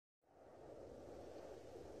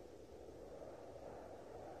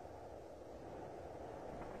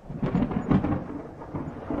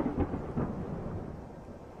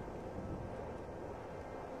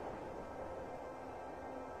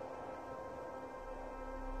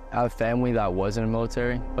I have family that was in the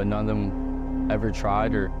military, but none of them ever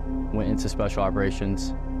tried or went into special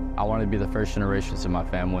operations. I wanted to be the first generations in my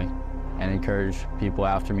family and encourage people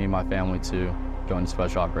after me and my family to go into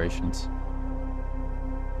special operations.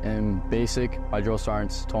 In basic, my drill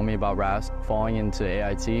sergeants told me about RASP. Falling into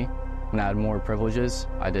AIT, when I had more privileges,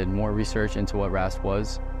 I did more research into what RASP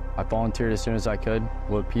was. I volunteered as soon as I could.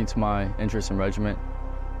 What piqued my interest in regiment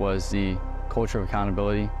was the culture of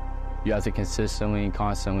accountability. You have to consistently and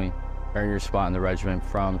constantly earn your spot in the regiment,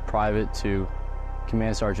 from private to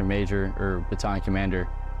command sergeant major or battalion commander.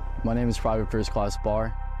 My name is Private First Class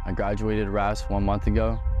Barr. I graduated RASP 1 month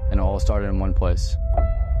ago, and it all started in one place.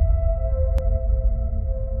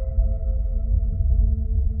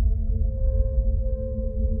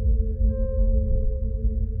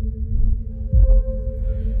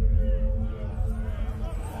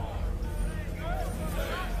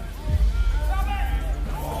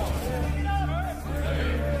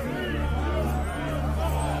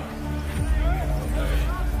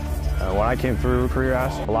 When I came through career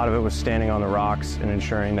RASP, a lot of it was standing on the rocks and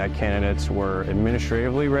ensuring that candidates were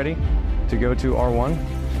administratively ready to go to R1.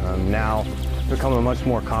 Now, it's become a much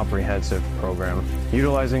more comprehensive program.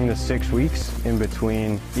 Utilizing the 6 weeks in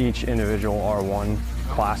between each individual R1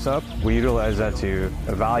 class up, we utilize that to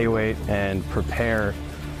evaluate and prepare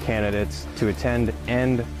candidates to attend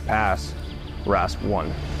and pass RASP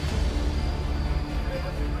 1.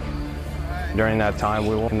 During that time,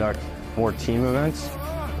 we will conduct more team events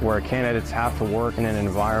where candidates have to work in an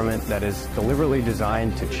environment that is deliberately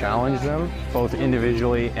designed to challenge them, both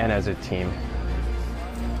individually and as a team.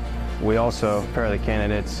 We also prepare the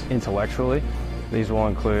candidates intellectually. These will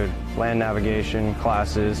include land navigation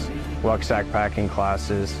classes, rucksack packing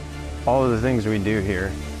classes. All of the things we do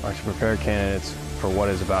here are to prepare candidates for what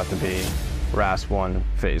is about to be RASP 1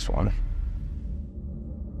 Phase 1.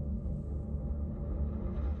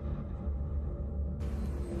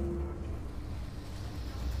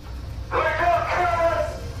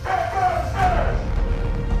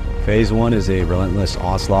 Phase 1 is a relentless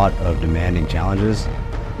onslaught of demanding challenges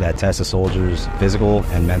that test a soldier's physical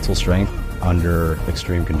and mental strength under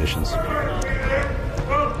extreme conditions. Hurry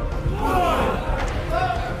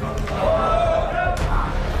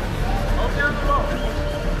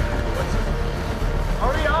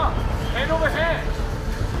up! Hand over hand!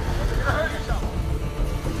 You're gonna hurt yourself!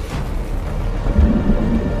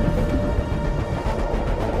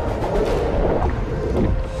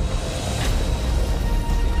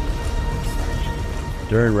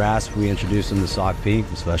 During RASP, we introduced them to SOC-P,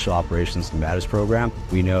 the Special Operations Combatives Program.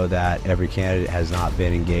 We know that every candidate has not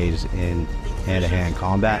been engaged in hand-to-hand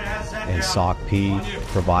combat, and SOC-P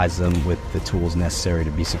provides them with the tools necessary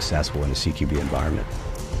to be successful in a CQB environment.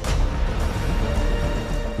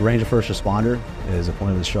 The Ranger First Responder is a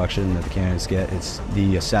point of instruction that the candidates get. It's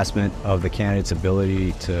the assessment of the candidate's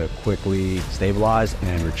ability to quickly stabilize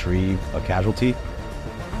and retrieve a casualty.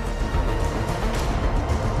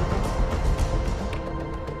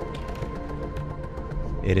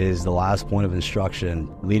 It is the last point of instruction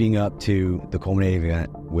leading up to the culminating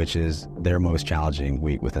event, which is their most challenging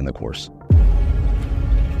week within the course.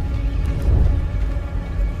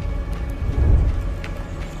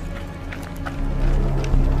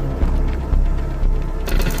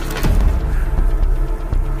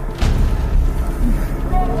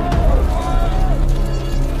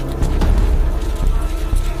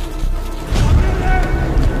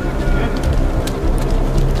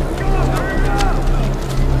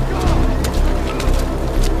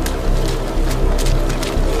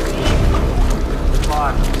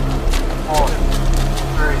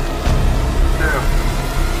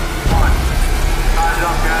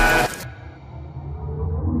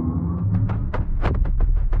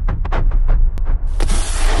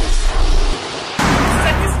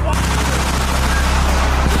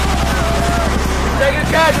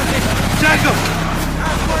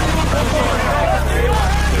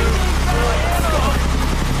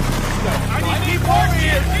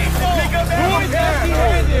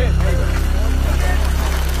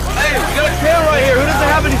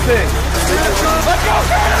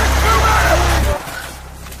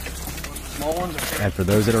 And for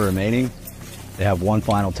those that are remaining, they have one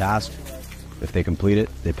final task. If they complete it,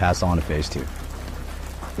 they pass on to Phase 2.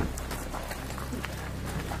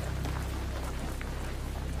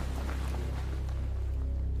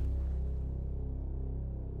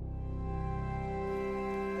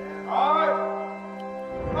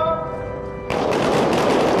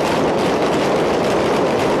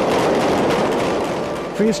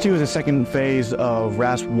 Phase 2 is the second phase of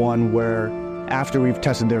RASP 1, where After we've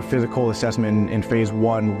tested their physical assessment in phase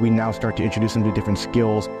 1, we now start to introduce them to different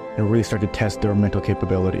skills and really start to test their mental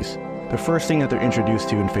capabilities. The first thing that they're introduced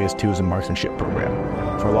to in phase 2 is a marksmanship program.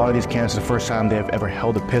 For a lot of these candidates, it's the first time they've ever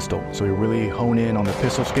held a pistol, so we really hone in on the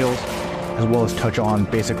pistol skills, as well as touch on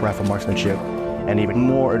basic rifle marksmanship and even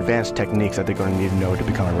more advanced techniques that they're going to need to know to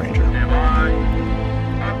become a ranger.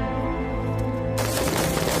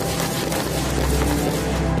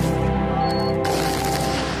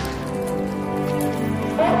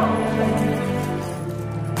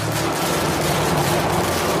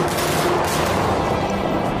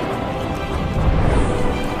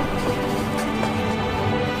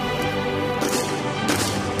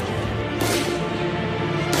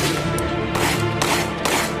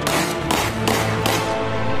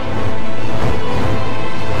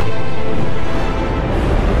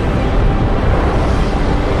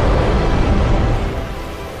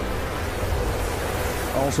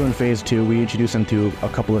 Also in phase 2, we introduce them to a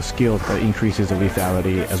couple of skills that increases the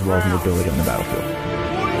lethality as well as mobility on the battlefield.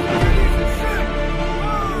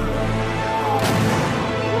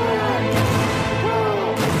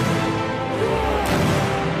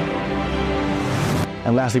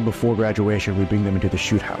 And lastly, before graduation, we bring them into the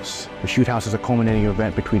shoot house. The shoot house is a culminating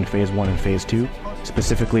event between phase 1 and phase 2,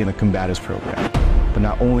 specifically in the combatives program. But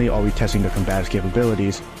not only are we testing their combatives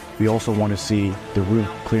capabilities, we also want to see the room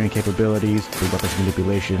clearing capabilities, the weapons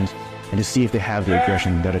manipulations, and to see if they have the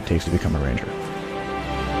aggression that it takes to become a ranger.